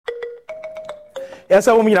Yes,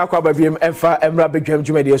 I will kwa babiem emfa emra bedwam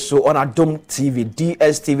dwumade so on Adom TV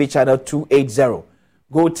DSTV channel 280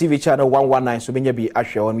 Go TV channel 119 so menya bi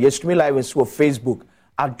ahwe on. Yes, stream live on Facebook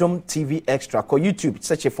Adom TV Extra ko YouTube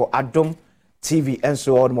search for Adom TV and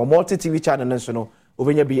so on multi TV channel and so no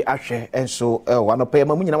obenya bi ahwe and so one pay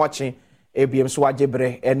ma munyina wache ABM so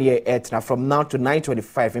agebre ene etna from now to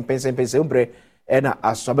 9:25 in pense bre ena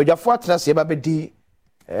asobadwafo atna se ba bedi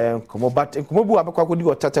komo bu abekwa kodi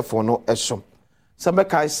o tatefo no eso Sambe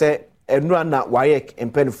kai say enura na WAEC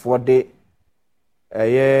impenfo de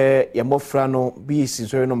ye mofra no bi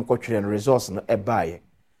sinso no mkotwere resource no ebaye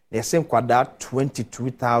na yesem kwada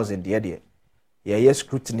 22,000 ye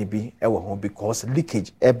scrutiny bi ewo ho because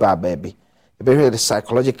leakage eba baby the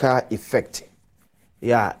psychological effect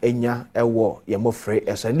enya ewo ye mofra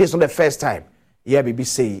eso and this is not the first time bibi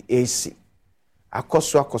say AC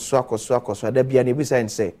akoso da bia ne bi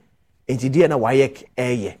say entidie na WAEC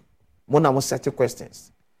eye Mona mo set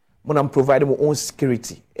questions. Mona provide mo own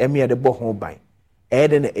security. Emi de bo ho ban.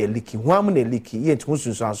 Den e leaky. Hwam na leaky. Ye ntun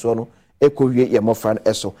sunsun no ekowie ye mo fan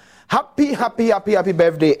eso. Happy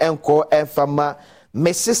birthday enko enfama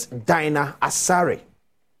Mrs. Dinah Asare.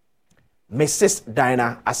 Mrs.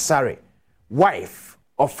 Dinah Asare, wife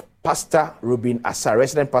of Pastor Ruben Asare,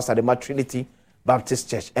 resident pastor at the Trinity Baptist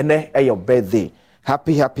Church. Ene your birthday.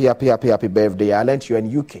 Happy birthday. I learned you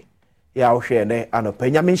in UK. Ya o hwe ne anopa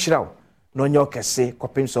nyame no nyo kese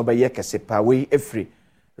kopim so be ye kese pa we efri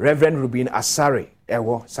Reverend Ruben Asare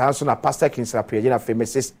ewo sanso na Pastor Kingsley Apiaje na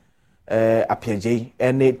famous Apiaje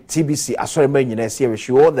ene TBC asore ma nyina se wish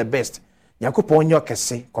you all the best yakopon nyo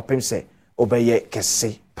kese kopim se obeye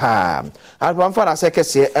kese pa alwan fa na se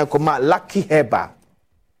kese enkoma Lucky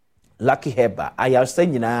Heba ayarsa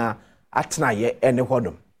nyina atena ye ene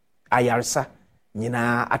hodom ayarsa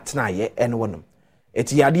nyina atena ye ene wonum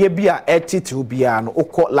eti yade bia etitu bia no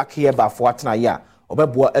ukọ Lucky Heba fo atena ya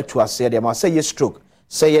obeboa atu ase de ma say ye stroke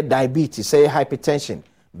say ye diabetes say ye hypertension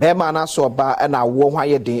be ma na so ba na wo hwa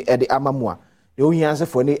ye den e de amamua de ohianse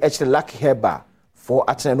fo ni Lucky Heba fo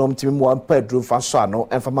atena no mtimi mo ampadru fa so ano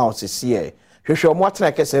emfama o sese hwehwe mo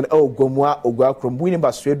atena kese ogwa krombu ni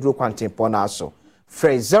ba so edru kwantempo na so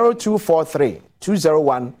free 0243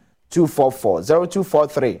 201 244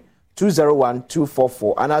 0243 201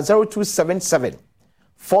 244 and 0277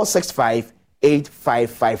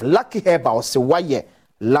 465-855. Lucky Heba or se waye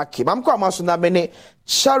lucky. Mamko amaso na mene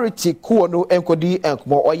Charity Kuono enkodi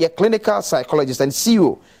enkmo or ye clinical psychologist and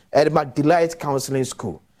CEO at my Delight Counseling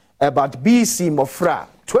School. About BC Mofra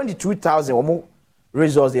 22,000 or more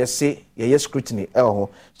results they say ye scrutiny.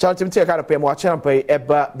 Charity mte ka pay mo acha pay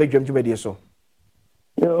eba bedwam dwumadi so.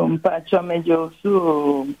 Yo mpacho mejo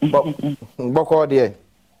so. Boko de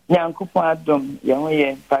Nyankopon adom ye ho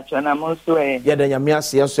ye patrona mo so ye da nyame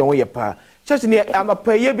ase ye so ho ye pa church ne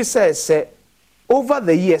amapaye bi say over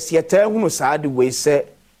the years ye tell hunu saade we say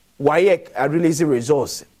WAEC release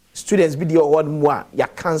results students be the award more ya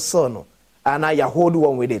cancel no and ya hold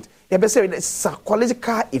one with it ye be say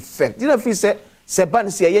psychological effect you know feel say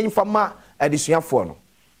ban say ye infama adisuafo no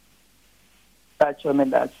patrona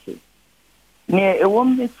that's it ne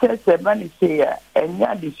ewom bi se ba ni se ya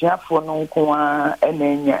enya disuafo no nko a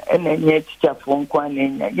enenya tichafo nko a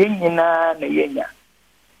nenya yenyina na yenya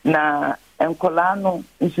na enkola no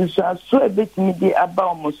nsusu aso ebetimi di aba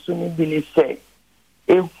omoso ni bi ni se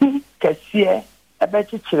ehu kase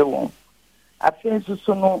ebekekere won afen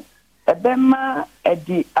nsusu no ebema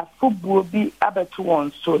edi afobuo bi abeto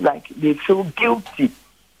won so like they feel guilty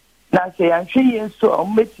na say anhwe yeso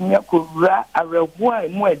ometimi akowura areho a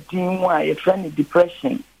emu adin mu a ye friend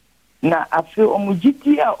depression na afi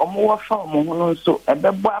omugiti a omowafa omohono so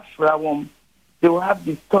ebebo afra won they will have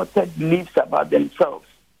distorted beliefs about themselves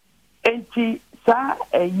enti sa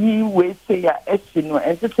eyi we say ya esino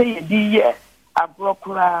ensese ye di ye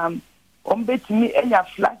abrokura ombetimi enya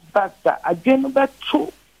flashbacks a adwenu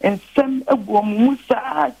beto ensem egwo mu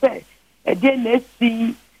sa say ede na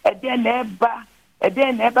esi ede na eba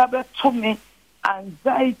then never to me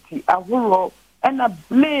anxiety ahoro and a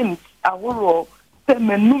blame ahoro say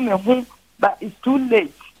menu me hu but it's too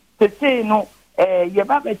late to say no you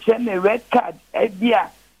baba me red card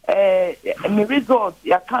bia me results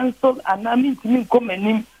ya cancel and na me timi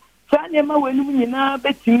komanim sanya ma wenu nyina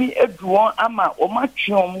betimi eduon ama o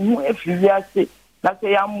matwom hu afiriase na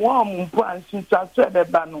say ya mo mpo ansu so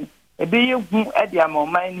ebeba no ebe ye hu e dia ma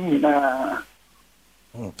man nyina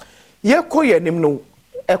ye koye nim no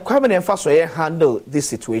ekwame emfa so ye handle this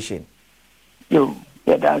situation yo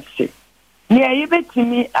that's it ne ye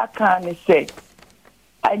betimi aka ne say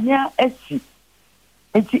anya asi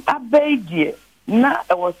enti abegye na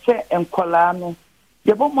e wo se enkola no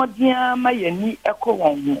ye bo modia ma yani ekọ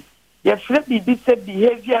won ho Your friend be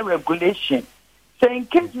behavior regulation. So in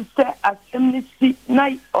case you say assembly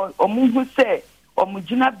night or muhu say or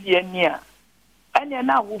mujina bienia, and you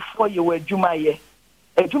now will for you a jumaye.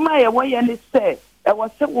 A jumaye way and say, I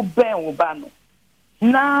was so ben ubano.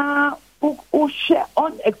 Now, who share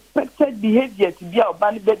unexpected behavior to be our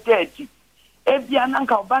banny bedeti.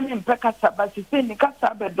 Ebiananka ubani mpekasa, but you say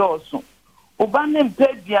Nikasa bedoso. Ubani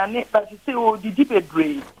mpediane, but you say, oh, did you be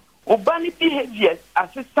brave? Ubani behaviors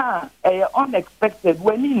as a son, unexpected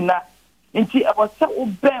when in that. Until I was so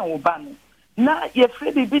ben ubano. Now, you're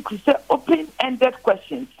free to say open-ended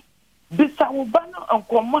questions. Bisa ubano and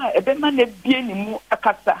koma, a bemane bienimu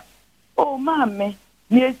akasa. Oh, mammy,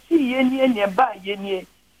 near see ye nearby ye.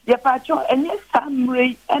 Ye patcho, and yes, some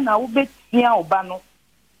ray, and I will bet near ubano.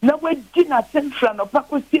 No way dinner sent from a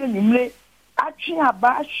pacosi and you lay. Actually, a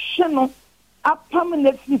bashano, a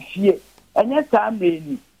permanent fear, and yes, I'm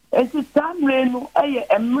rainy. And to some rain, a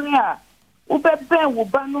emrea. Ube ben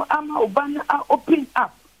ubano ama ubano are open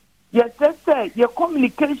up. Yes, sir, your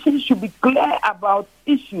communication should be clear about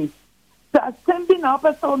issues. So sending our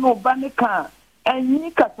person no banika and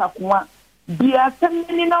Nikasakwa be a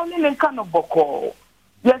sending now in Kano Boko.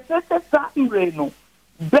 Yes, sir, Sam Reno.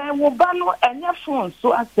 Ben ubano and your phone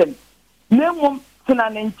so I said, no one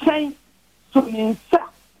and chain so in sa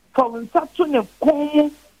for Saturn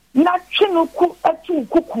Kumu, not Chinoku atu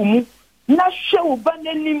kukumu, not show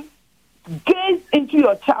banenim. Gaze into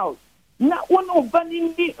your child. Not one of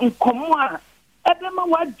banning in common. Ebema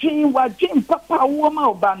wa dream papa woman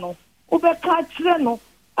obano. Ubeka treno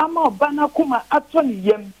ama obana kuma atoni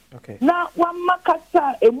yem. Okay. Na one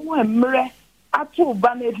makasa emu emre atu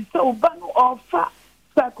obana edise obano offer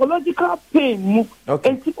psychological pain mu.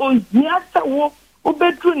 Okay. Enti onyasa wo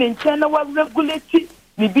ubedru ne nchena wa regulate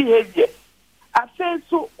ni behavior. Afen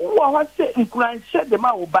so wo wa se nkranhye de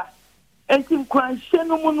ma oba. Enti nkranhye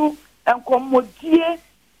no mu no and commodie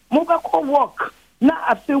mobile work na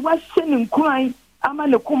afi washing nkran ama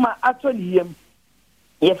ne kuma atoni yem.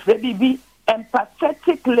 Yes, baby,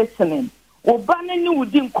 empathetic listening. Obane ni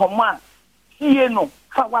wudi nkoma tie no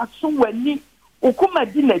fa waso wani okuma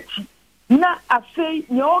di nachi na afi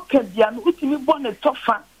nye okabia no utimi bo ne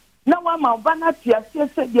tofa na wa ma obana tia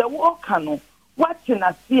se de wo ka no wati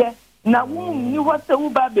na se na wo ni wo se wo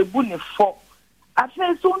ba bebu ne fo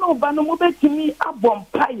afi so no obano mo betimi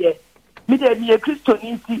abompaye mi de bi Kristo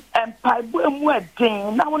nti empaibo emu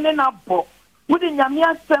eden na woni na bo wodi nyame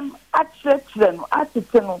asem atrɛtrɛ no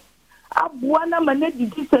atete no aboa na mane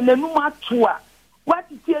didi se nanu atoa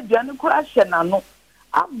watiti aduane kora hye na no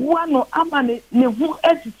aboa no ama ne hu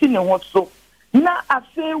atiti ne ho so na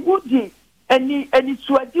afi wodi ani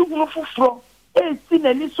suadi hu foforo esi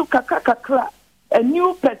nani so kakakakra a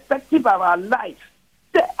new perspective of our life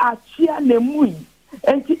se achia na mui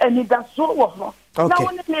enti ani da so wo ho. Okay. Now,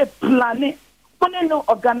 when they plan, when they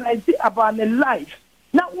organize about the life,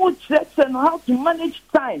 now we learn how to manage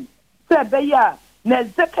time. So, they are the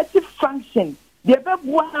executive function. They have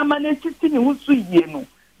one management in Husu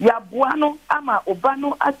Ya buano ama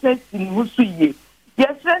obano assess in Husu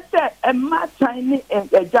Yes, sir, a mad tiny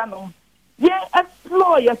and a jano. Yeah,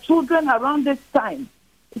 explore your children around this time.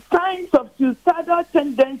 Signs of suicidal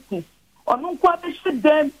tendencies. Or no quabe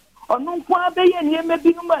them, or no quabe and ye may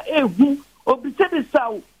be no obisebe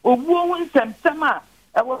saw obuo nsɛmsɛm a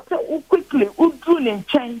ɛwɔ sɛ quickly udru ne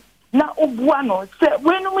nkyɛn na obua no sɛ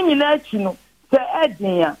wenu nyina akyi no sɛ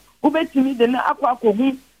ɛden a ubetimi de na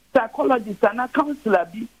akwakohu psychologist na counselor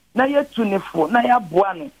bi na yetu ne fo na ya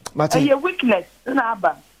boa no ɛyɛ weakness na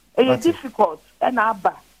aba ɛyɛ difficult na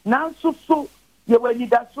aba nanso so ye wani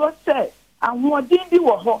da so sɛ ahoɔden bi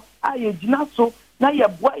wɔ hɔ a ye gyina so na ye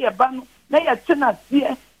boa ye ba no na ye tena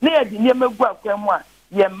sie na ye de nneɛma gu akwan mu a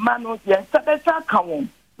Yemano, Sabesa Kawon,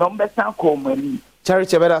 Nombesa Comani.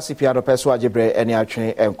 Charity Beda Cipiano Pesua Gibre, any action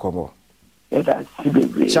and como.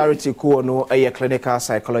 Charity Kuono, a clinical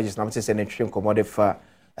psychologist, I'm saying a trim commodity for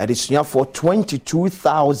additional for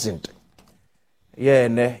 22,000. Yeah,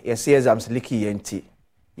 ne, yes, I'm slicky and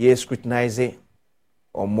yes, scrutinizing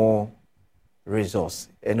or more resource.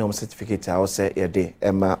 And certificate, I'll say a day,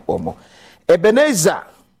 Emma or more. Ebenezer,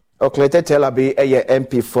 Oklete Telabi, a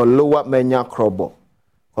MP for Lower Menya Krobo.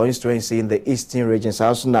 Constituency in the Eastern Region,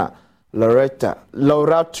 Sausuna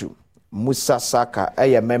Lauratu Musa Saka,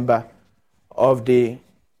 a member of the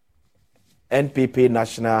NPP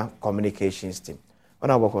National Communications Team.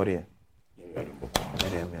 What about here?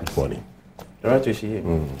 Morning. Lauratu is here.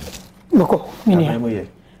 Boko, Minia.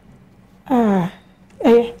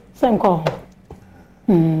 Sanko.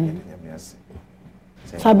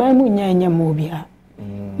 Sabamu nyanya mobia.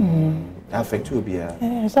 Affect you, Bia.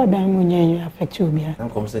 Sabamu nyanya affect you, Bia. And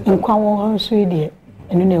come on, Sweden.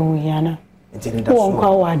 enu na ewu yana intini da so won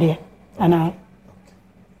kwa wade ana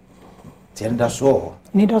intini da so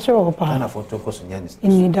ni da so ho pa ana photo ko so nyani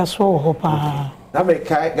ni da so ho pa na me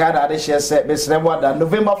kai gada de share say Mr. Wada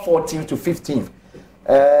November 14th to 15th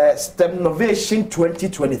STEM Innovation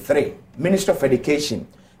 2023 Minister of Education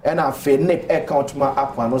and a FNIP account ma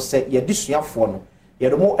apano say ye disuafo no ye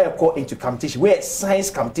do mo echo into competition where science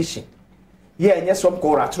competition ye enye som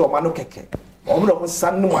ko ratro ma no keke omo no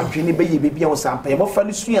san no adwene be ye bibia wo sampa ye mo fa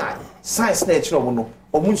ni sua science na ekiro mo no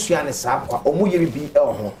omo sua ne sa kwa omo ye bibi e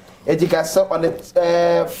ho education on the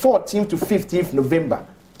 14th to 15th November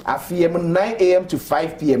afiem 9 a.m. to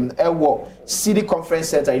 5 p.m. Ewo City Conference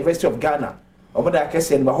Center University of Ghana omo da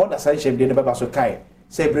kese no ho da sanction de ne baba so kai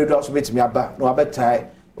say bredo also betimi aba no abetai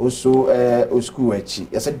also o school echi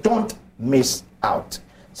yes don't miss out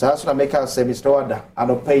so that's what make us say Mr. Wada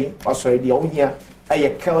anopay also dey ohia aye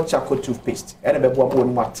culture co toothpaste ene bebo abo no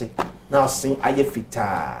mate na asin aye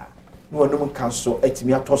fita no onum kanso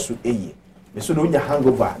etimi atoso eye me so no nya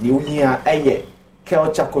hangover ni ohia aye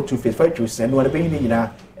culture co toothpaste for you say no be ni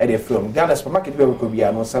nyina e dey from Ghana supermarket be ko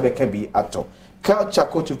bia no sabe ka bi ato culture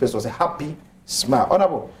co toothpaste was a happy smile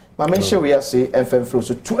honorable my mention we are say FM flow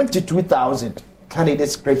so 22,000 candidate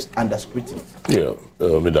scripts under scrutiny. Yeah,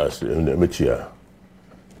 me that's me chia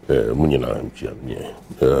munyina chia me.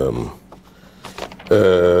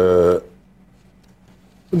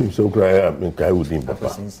 Me so cry me kai within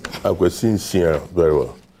papa. I was sincere very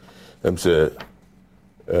well. I'm say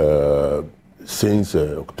since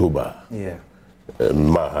October. Yeah.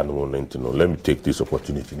 Let me take this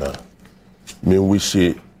opportunity now. Me wish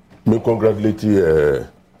me congratulate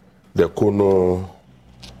the Kono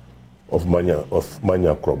of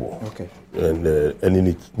Manya Krobo. Okay. And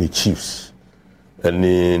any chiefs,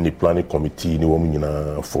 any planning committee, any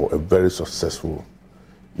woman for a very successful,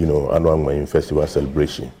 annual festival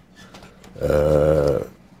celebration.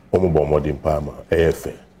 Omo Modern Palma,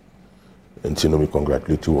 AFA. And me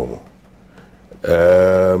congratulate you.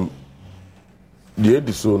 The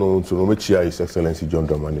edition to Nomechia His Excellency John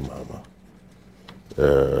Dramani Mahama.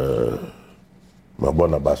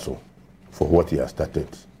 Mabona Basso for what he has started.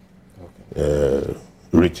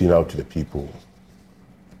 Reaching out to the people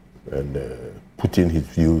and putting his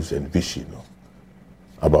views and vision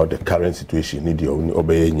about the current situation in the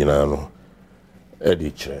obey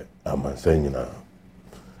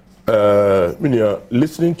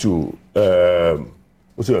listening to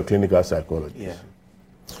also a clinical psychologist. Yeah.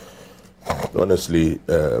 Honestly,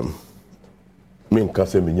 me can't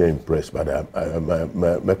say me impressed, but I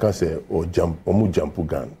can't say jump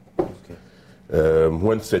gun.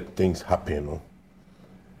 When such things happen,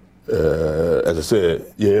 as I say,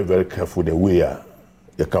 you're very careful the way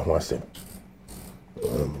you can't want them.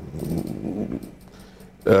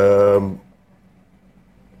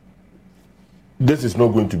 This is not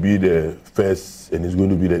going to be the first, and it's going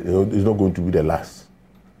to be it's not going to be the last.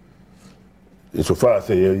 So far as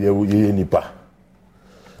you nipa,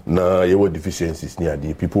 now your deficiencies near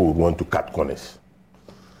the people would want to cut corners,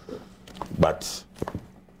 but.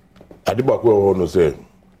 Adibakwe want to say,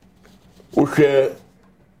 okay,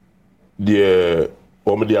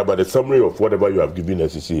 about the summary of whatever you have given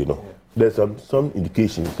us, there's some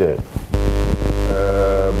indications there.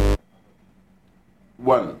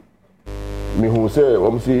 One, me who say,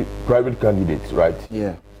 obviously, private candidates, right?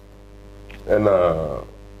 Yeah. And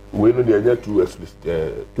we know they are to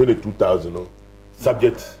 22,000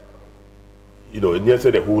 subjects. And you say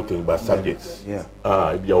the whole thing, but subjects. Yeah.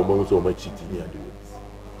 If you are almost so much cheating,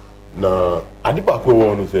 now, Adibakwe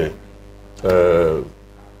want to say,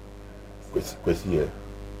 question.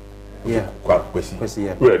 Yeah. Question.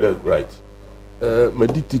 Right, that's right. My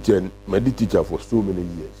teacher for so many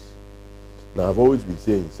years. Now I've always been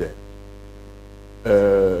saying,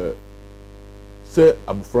 say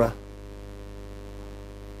Abufra,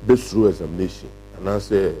 best through examination, and I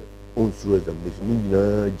say own through examination.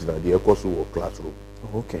 The classroom.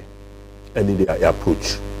 Okay. And in the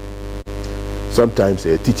approach. Sometimes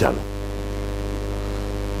a teacher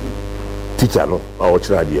or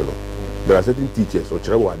there are certain teachers or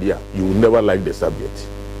you will never like the subject.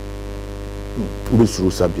 Through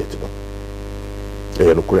subject. You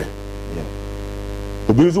would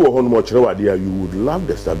love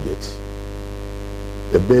the subject.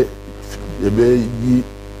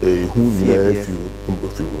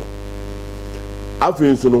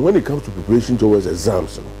 When it comes to preparation towards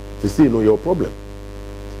exams, they say your problem.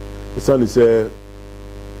 The son is for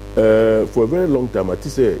a very long time. I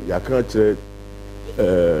say you can't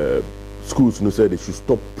schools say they should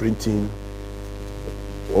stop printing.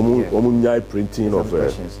 Printing of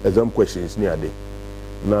exam questions near there.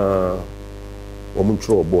 Now,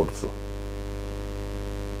 throw board so.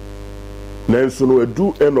 Now, so no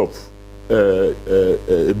do end of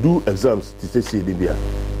do exams to say the beer.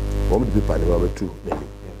 One the paper number 2.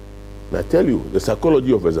 Now I tell you, the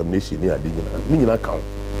psychology of examination here didn't account.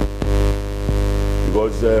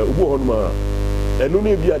 Because and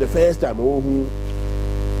only be the first time who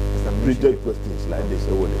read questions like this.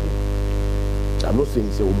 I'm not saying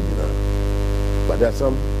it's a woman, but there are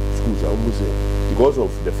some schools I almost say because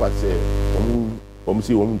of the fact that I'm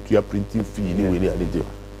saying to your printing fee anyway anything.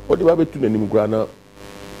 What the Bible to the Nimgrana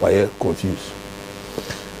why confused.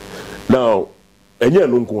 Now, and yeah,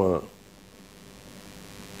 no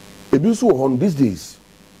if you saw on these days,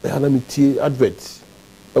 I had a adverts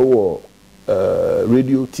or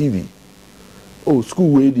radio, TV. Oh,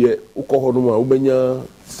 school way there, Oklahoma,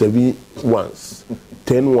 7 ones,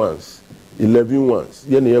 10 ones, 11 ones.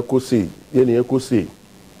 Yenny say.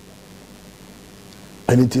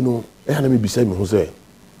 And you know, I had me beside me who say,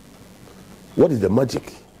 what is the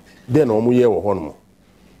magic? Then I'm here or one more.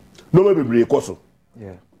 No, maybe break also.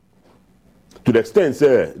 Yeah. To the extent,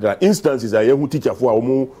 say there are instances I who teacher for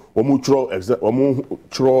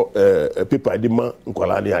paper dima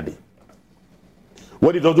nkwalani ade.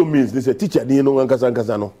 What it also means, this a teacher ni no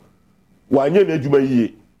nkasa no. Wanye na adwuma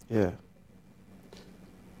yie. Yeah.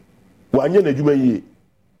 Wanye na adwuma yie.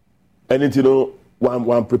 And you know,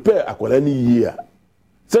 one prepare akwalani yie.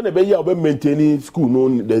 Say na be ya obe maintaining school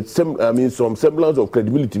no the some semblance of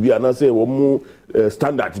credibility bi and say one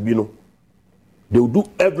standard bi no. They will do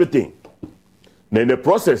everything. Now in the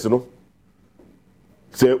process,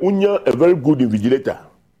 say unya a very good invigilator,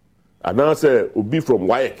 and now say be from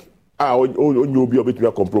WAEC. You be able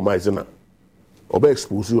to compromise na, or be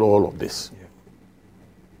exposed to all of this.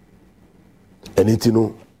 And it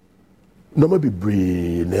no be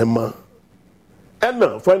brain, Emma. And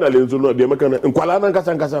now finally, the American Nkwalana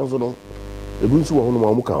Nkasa no. The bunsu wa hono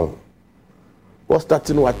mamuka. What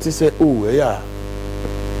starting what say? Oh yeah,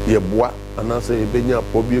 bois. And I say, Benya,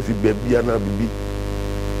 Pobby, if you baby, and Bibi.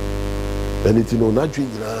 And it's no, not drink,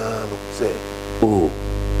 say, oh,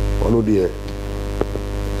 no, dear.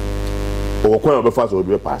 Or quite of the fast will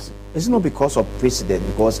be passing. It's not because of precedent,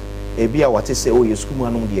 because Abia what they say, oh, you school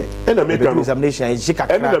man, dear. And the American examination, and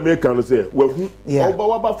the American say, well, yeah,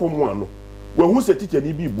 Baba from one. Well, who's a teacher,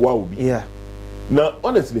 he be boy? Yeah. Now,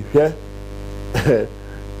 honestly, here,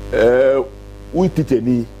 we teach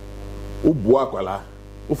any, oh, boy,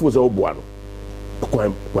 Ufuza obuano.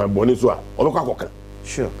 Kwa boni so a obekwakwoka.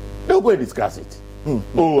 Sure. They'll go and discuss it.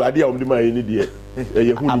 Oh, idea of the man in the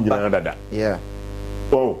ye hu ni nyina dada. Yeah.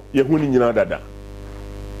 Oh, ye hu ni nyina dada.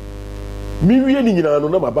 Mi wie ni nyina no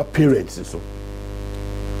na baba parents so.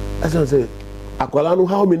 As I say, akwala no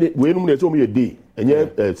how many we no na so me a day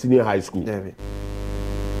enye senior high school. Yeah.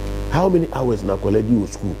 How many hours na akwala di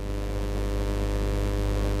school?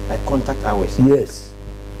 Like contact hours. Yes.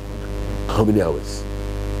 How many hours?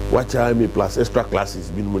 What time plus extra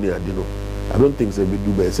classes been money I don't know. I don't think they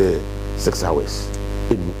do by say 6 hours.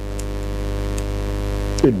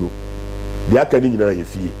 They are coming in a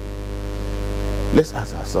fee. Let's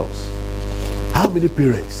ask ourselves, how many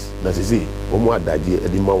parents does he say, Omo Adaji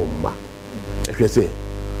Edima Oma? If you say,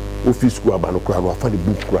 office school abano crowd or funny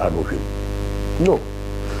book crowd of him. No.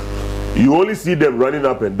 You only see them running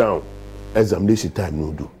up and down. Examination time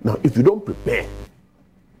no do. Now if you don't prepare,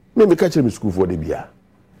 maybe catch them in school for the beer.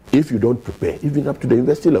 If you don't prepare, even up to the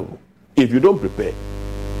university level, if you don't prepare,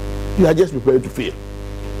 you are just preparing to fail.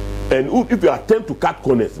 And if you attempt to cut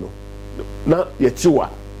corners, now you're chiwa.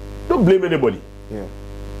 Don't blame anybody. Yeah.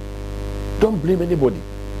 Don't blame anybody.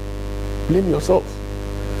 Blame yourself.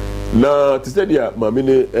 Now, to say that my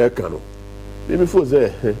mini air cano, maybe for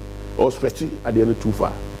say, or stretchy at the end too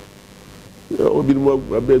far. Or be more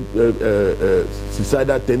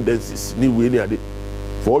suicidal tendencies. Ni we ni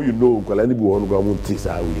for all you know,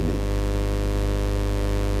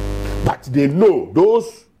 but they know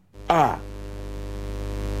those are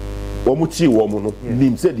Omuchi woman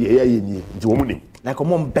name said the air like a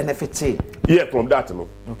mom benefit. Yeah, from that no.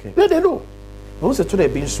 Okay. Yeah, they know. Who's a today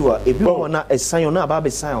being sure if you want a sign or not about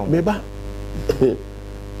a sign? Maybe.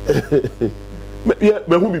 Yeah,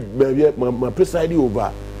 but who be my presiding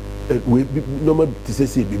over we normal to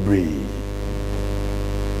say be brave.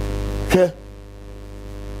 Okay.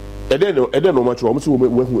 And then no matter what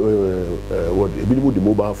the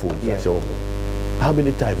mobile phone. Yeah. How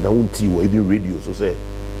many times now won't you or even radio so say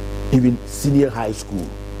even senior high school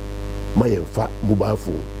my mobile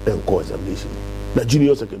phone and call examination. The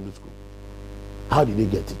junior secondary school. How did they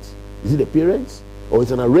get it? Is it the parents or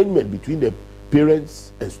it's an arrangement between the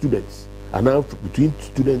parents and students and now between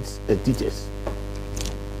students and teachers?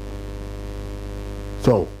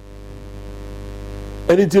 So,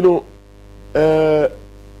 and you know,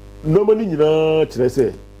 normally, you know,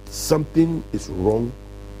 say something is wrong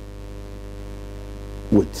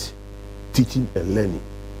with teaching and learning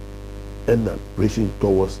and preparation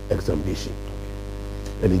towards examination.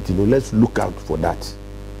 And you know, let's look out for that.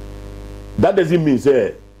 That doesn't mean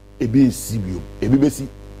say a be CBO, a BBC.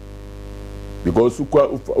 Because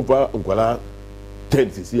over Unquala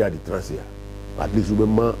tends to see at the transfer. At least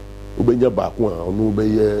Ubenya Bakwa or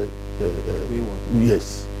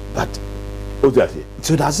yes. But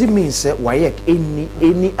so does it mean say WAEC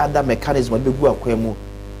any other mechanism be go akwemu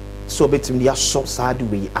so betim dia so sad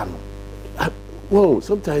way ano? Well,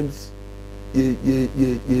 sometimes you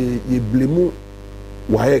blame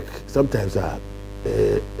WAEC sometimes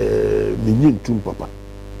menyin tum papa.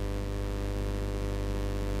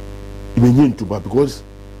 Menyin tum papa because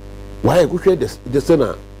WAEC go share the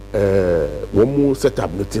center one more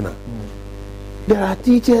setup notina. There are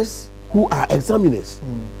teachers who are examiners.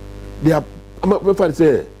 They are my friend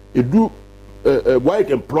say you do WAEC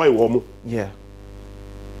employ one. Yeah.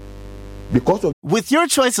 Because of with your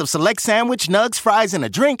choice of select sandwich, nugs, fries, and a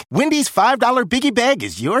drink, Wendy's $5 Biggie Bag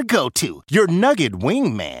is your go-to. Your nugget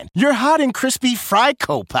wingman. Your hot and crispy fry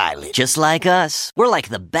co-pilot. Just like us. We're like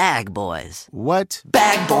the bag boys. What?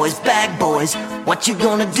 Bag boys, what you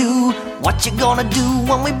gonna do? What you gonna do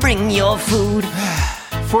when we bring your food?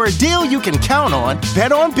 For a deal you can count on,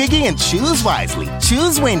 bet on Biggie and choose wisely.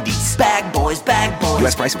 Choose Wendy's. Bag boys.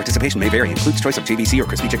 U.S. price and participation may vary. Includes choice of JVC or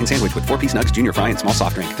crispy chicken sandwich with 4-piece nugs, junior fry, and small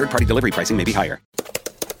soft drink. Third-party delivery pricing may be higher.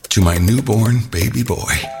 To my newborn baby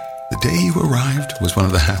boy, the day you arrived was one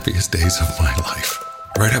of the happiest days of my life.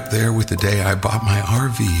 Right up there with the day I bought my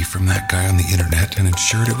RV from that guy on the internet and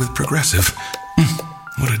insured it with Progressive.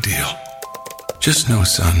 What a deal. Just know,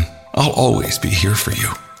 son, I'll always be here for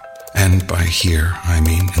you. And by here, I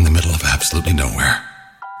mean in the middle of absolutely nowhere.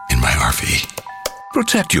 In my RV.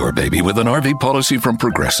 Protect your baby with an RV policy from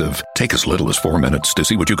Progressive. Take as little as 4 minutes to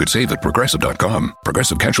see what you could save at Progressive.com.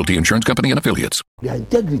 Progressive Casualty Insurance Company and Affiliates. Their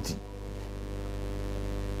integrity.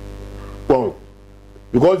 Well,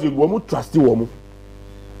 because you want to trust the woman.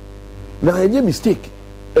 Now, any mistake.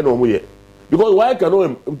 Because why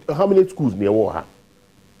can how many schools near war?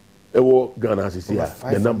 Ghana has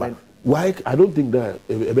the number. Why I don't think that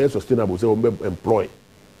a very sustainable say employ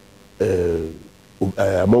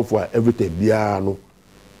amount for everything biano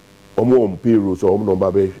on payroll so no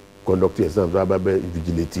conduct exams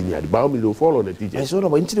vigilating the bound will fall on the teacher. I saw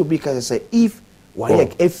about because say if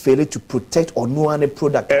WAEC fail to protect or no any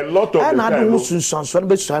product a lot of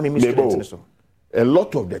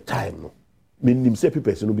the time no mean say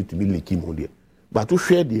people no be to be leaking on there but to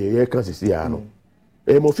share the air can see no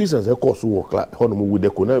officers of course work with the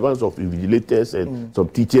connivance of invigilators and some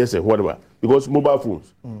teachers and whatever because mobile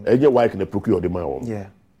phones and your wife can procure the man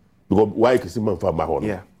because wife is man for my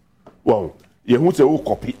home well you who say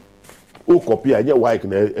copy and your wife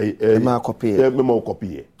can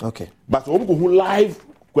copy okay but who live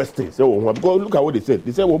questions because look at what they said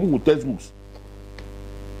who textbooks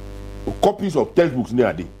copies of textbooks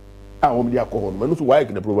near the they are called man so why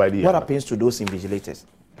can provide what happens to those invigilators?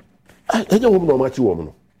 I think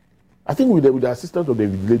with the assistance of the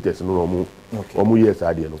invigilators,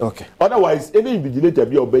 okay. Otherwise, any invigilator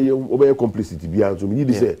be obey complicity. Be answer. We need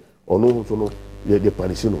to say, or no, so no, the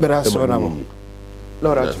punishing. But that's what I'm.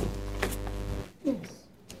 Laura,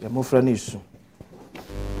 the more friendly issue.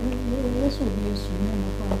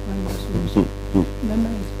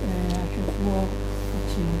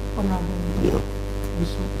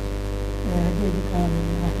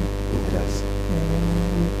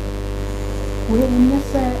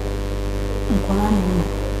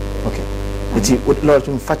 Okay. Iti Lord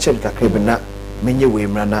mfache kakebe na menye we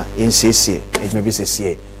mra na ensiesie ejuma bi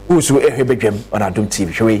sesie usu ehwe bedwam on Adom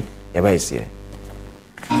TV hwe ye ba esie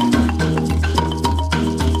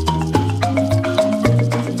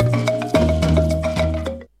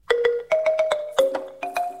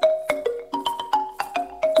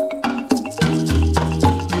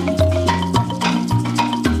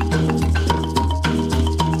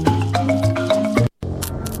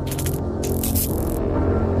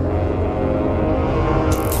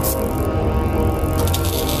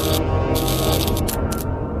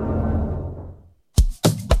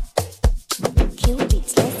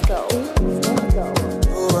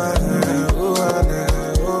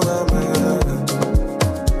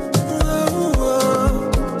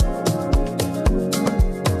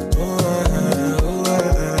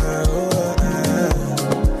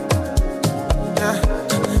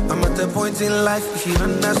in life, if you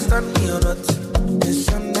understand me or not,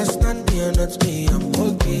 misunderstand me or not, me, I'm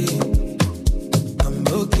okay. I'm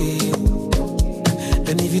okay.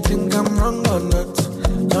 And if you think I'm wrong or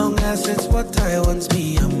not, long as it's what I want,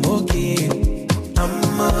 me, I'm okay.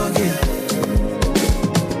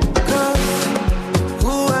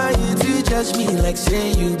 touch me like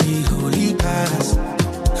say you be holy past.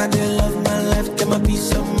 And they love my life, get my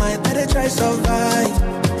peace of mind, that I try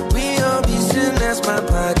survive. We all be sinners, my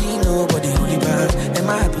body, nobody holy past. And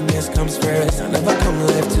my happiness comes first, I never come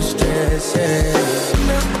life to stress, yeah.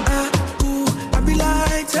 I be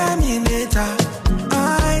like Terminator,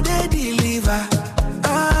 I they deliver,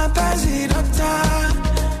 I pass it up time.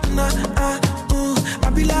 I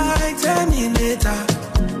be like Terminator,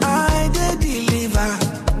 I they deliver,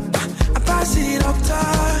 I pass it up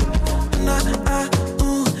time.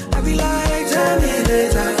 I be like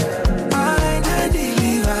Terminator, I they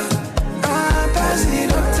deliver, I pass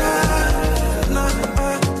it up time.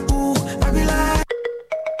 I be like.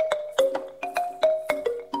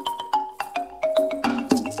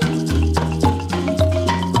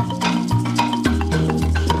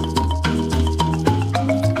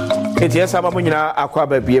 It yes, I'm going to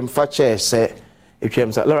acquire BM Fache say, if you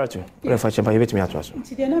am Laura to Fache by me at us.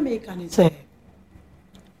 Say,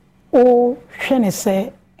 oh, Shane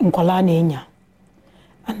say, in Colania,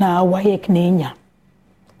 and now WAEC Nanya,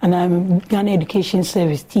 and I'm Ghana Education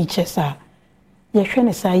Service teachers are.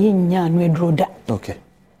 Shane say, in yan, we drew that. Okay.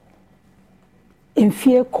 In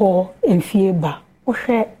fear call, in fear bar, or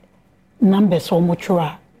share numbers so much.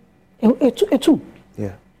 Two.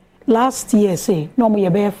 Yeah. Last year, say, no more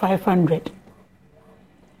about 500.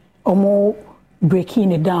 Or more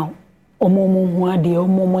breaking it down. Or more money, or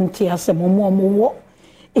more montias, or more what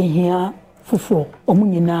in here for 4. Or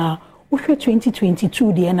munina, which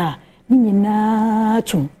 2022 Diana, Nina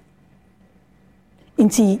too.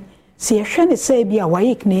 Inti, see a shiny say be a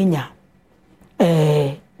WAEC Nanya,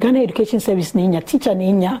 Ghana Education Service Nanya, teacher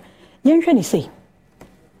Nanya, young shiny say.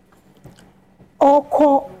 Or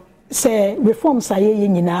call. Say reform say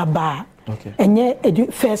nyina ba enye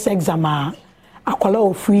first exam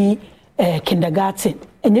akwala free kindergarten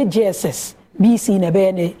enye JSS BC na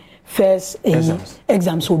be ne first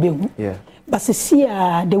exams obehu but see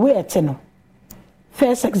the way it no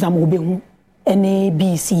first exam obehu ene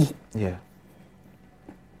BC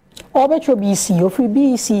obetro BC free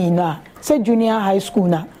BC na say junior high school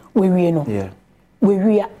na we no we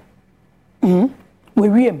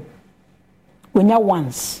when ya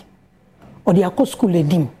once or the ako school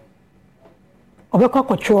edim obekwa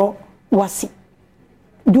kwotro wasi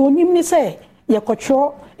do onim ni say ye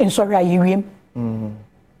kwotro ensori ayewiem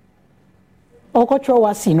o kwotro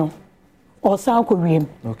wasi no o san ko wiem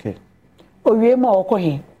okay o wiem o ko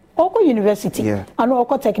he o ko university and o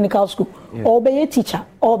ko technical school o be ye teacher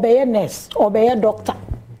o be ye nurse o be ye doctor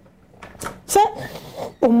say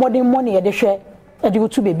o modern money e de hwe e de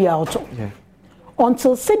otu baby out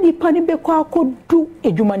until say nipa ni be kwa akodu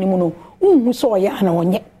edwuma ni mu no unhu so ya na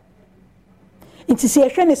onye nti se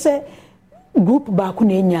ehwe ne se group ba ku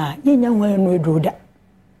na enya yenya hwan no edroda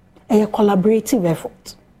a collaborative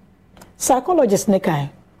effort psychologists ne kan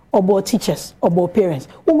obo teachers obo parents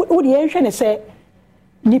wo de ehwe ne se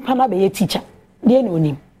nipa na be ye teacher de na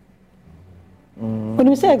onim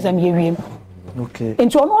onim se exam ye wiem okay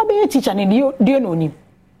nti ono be ye teacher ne de na onim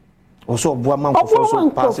also obo man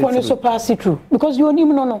ko so pass it through because you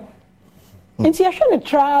onim no Inti ya shane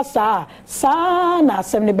tra sa na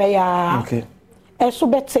asem ne be ya okay eso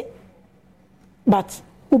bete but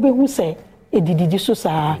ubehu se edididi so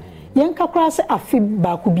sa yenka kra se afi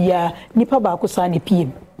ba ku bia nipa ba ku sa ne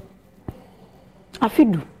piem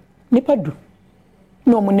afidu nipa du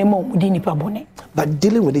no mo ne mo di nipa bone but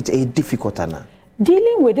dealing with it is difficult ana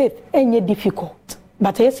dealing with it enye difficult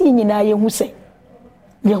but yes nyina ye hu se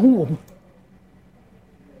ye hu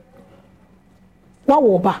wo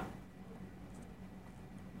wa ba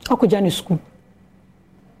akujani school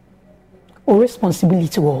o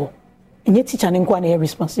responsibility wo enye teacher nko na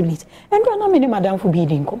responsibility and na me madam for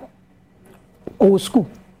bidding ko o school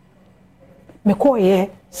me ko ye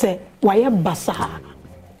say waye basa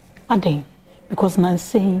aden because nan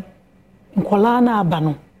say nkola na aba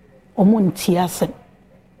no omo ntiase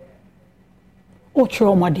o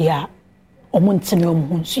chiro mode a omo ntine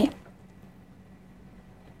omo nsu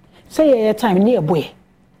say ye time na ye boy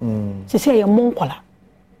say ye mo nkola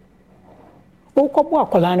o ko bo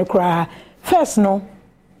akola no kra first no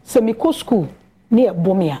se mi ko school ni e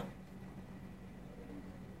bomia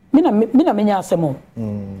mina menya asemo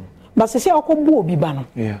ba se o ko bo obi ba no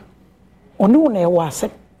onu na e wa asem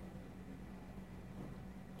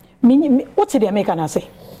mi what did I make an say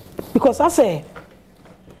because I say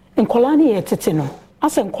in kolani etete no I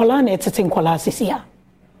say in kolani etete in kola sisia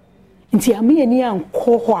nti ami ani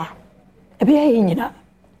anko ho a e be ya nyina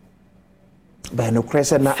ba no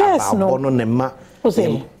krese na ababo no ne ma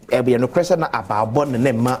e be no krese na ababo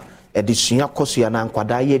ne ma edisua kosua na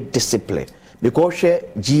nkwada ye discipline because she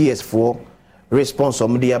GS for response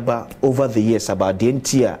on the over the years about the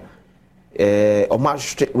entire or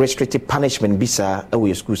much restricted punishment bisa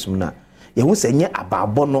away schools na you won't say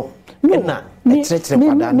about bono no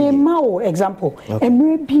me mau example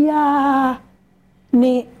emre bia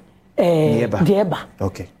ni dieba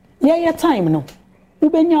okay yeah time no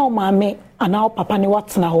ubenya o maame ana o papa ni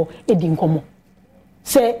watena ho edi nkomo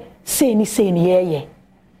say ni ye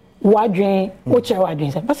wadwen o che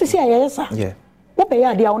wadwen say basi say ayesa yeah wo be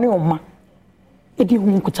ya dia wo ne o ma edi hu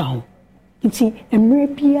nkuta ho nti emre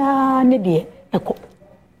bia ne de eko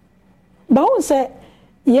ba won say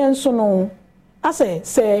yenso no ase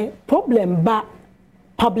say problem ba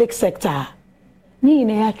public sector ni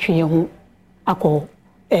na ya twe ho akọ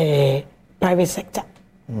private sector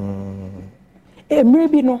emre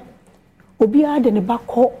bi no obi a de ne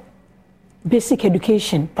bakọ basic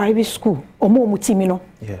education private school omo timi no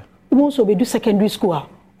yeah we also be do secondary school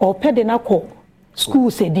or pede na ko school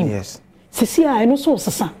sedim yes sisi a eno so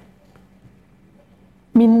sesa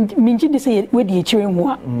minji de say we de chire hu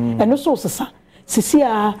a eno so sesa sisi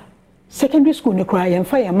a secondary school ne kra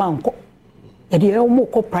yemfa yemanko e de omo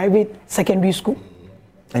ko private secondary school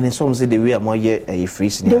and in some say the way am a free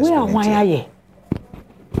the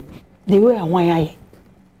way awan aye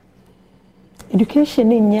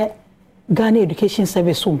education in Ghana Education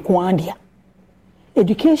Service Nkwandia.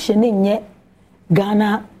 Education in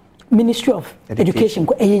Ghana Ministry of Education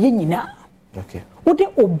ko nyina. Okay. Ode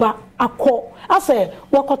oba akọ ase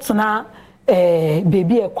wakotena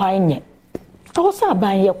baby e kwan nye. Awosa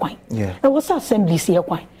aban ye kwan. Yeah. Awosa assemblies ye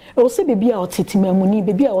kwan. Awosa baby a otetimamuni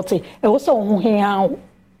baby a ote awosa wo ho hen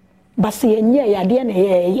base enye ya de na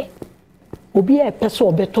ye. Obi e pese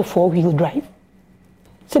obeto 4-wheel drive.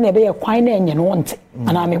 Se na be ye kwan na enye no wonte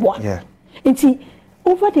ana mebo. Yeah. Inti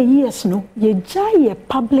over the years no ye jai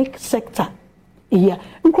public sector yeah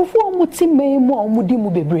nkrofo omuti memo omudi mu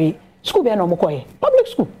bebre school be na omokoye public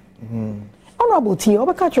school honorable tie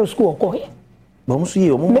obeka school okoye bom so ye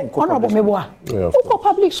omo honorable mebo a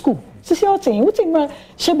public school sisi otin wutin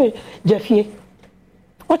shebe jafie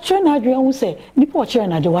o chere na adwen hu se nipa o chere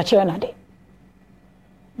na je wa chere na de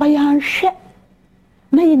ba ya hwe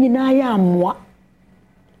na ye nyina ya amoa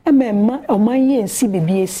ememma oman nsi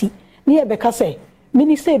bebie si ne beka say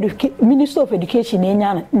Minister of Education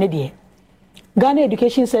enya ne de Ghana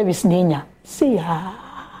Education Service nenya say ya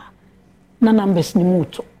na numbers ni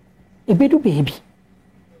muto ebedu baby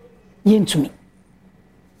yentumi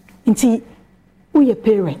nti we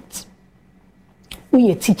parent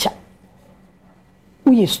we teacher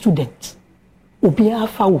we student obi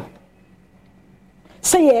afa wo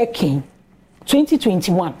say ya king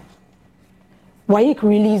 2021 WAEC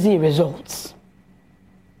Releases Results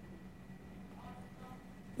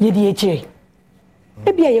yedi eche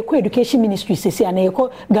ebia yeko education ministry sesi ana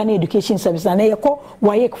yeko Ghana Education Service ana yeko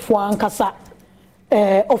WAEC fo ankasa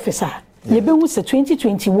officer yebehu se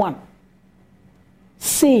 2021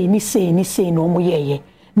 say ni no mo yeye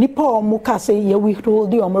nipa omo ka say ye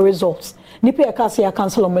withhold the results nipa ya ka say ya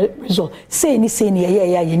cancel result say ni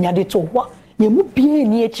yeye ya nyade to wa ye mu bie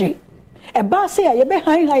ni eche e ba say ya yebe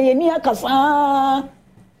han ye ni akasa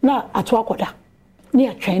na ato akoda ni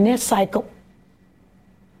a trainer cycle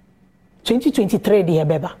 2023 de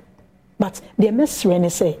beba but the mesre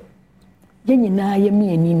say ye nyina ye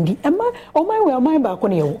me anindi ema oman ba ko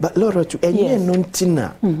ne ye but Laura to enye no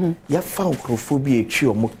ntina ya fa okrofobia etwi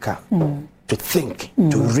omuka to think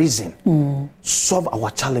to reason solve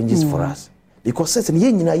our challenges for us because certain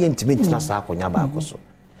ye nyina ye intimate na sa akonya ba akoso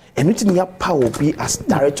enuti ya power be as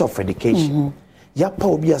director of education ya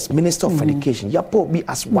power be as minister of education ya power be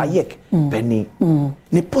as WAEC penny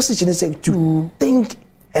the position is to think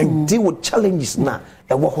and deal with challenges na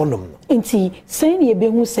e wo honom no nti say na ebe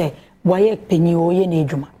hu say WAEC penny o ye na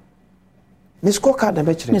adwuma ni scorecard na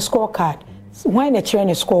be kire ni scorecard why na kire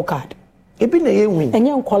ni scorecard ebi na ye win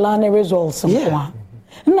enye nkola na results nko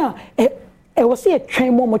na e wo say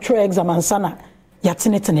train mo try exam ansana ya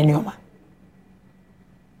tenetene nioma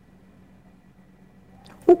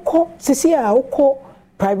uko sisi a uko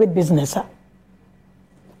private business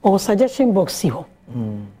or suggestion box si ho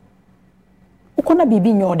uko na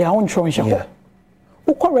bibi nyo de awon tro nhye ho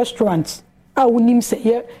uko restaurant a wonim se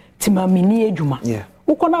ye timamini adwuma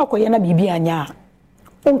uko na akoye na bibi anya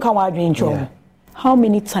unka wa adwen tro how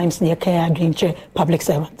many times ne kan adwen tro public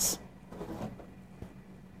servants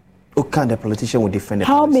o can the politician will defend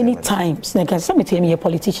how many times ne kan some tell me a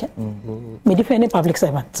politician me defend public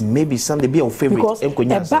servants maybe some they be your favorite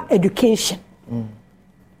because about education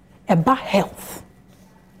about health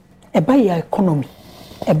about your economy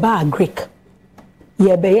about Greek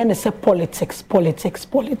ye be na say politics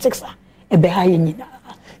e be ha nyina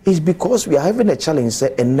it's because we are having a challenge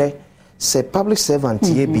say enne say public servant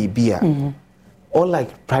ye be or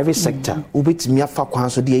like private sector ubit mi afa kwan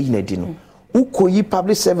so de yin adi no ukoyi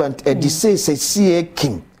public servant e di say CA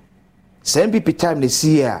king MPP time the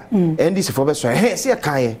CA and this for so hey see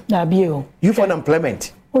kan na bio you for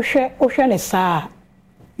unemployment ohwe ne sa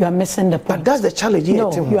you are missing the point. But that's the challenge here.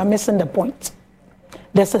 No, you are missing the point.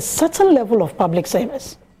 There's a certain level of public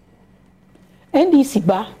service. NDC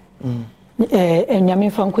ba enyame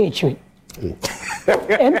fanko echi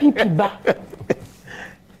MPP ba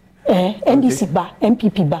NDC ba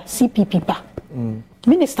MPP ba CPP ba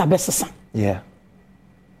Minister besesa yeah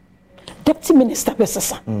Deputy Minister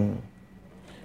besesa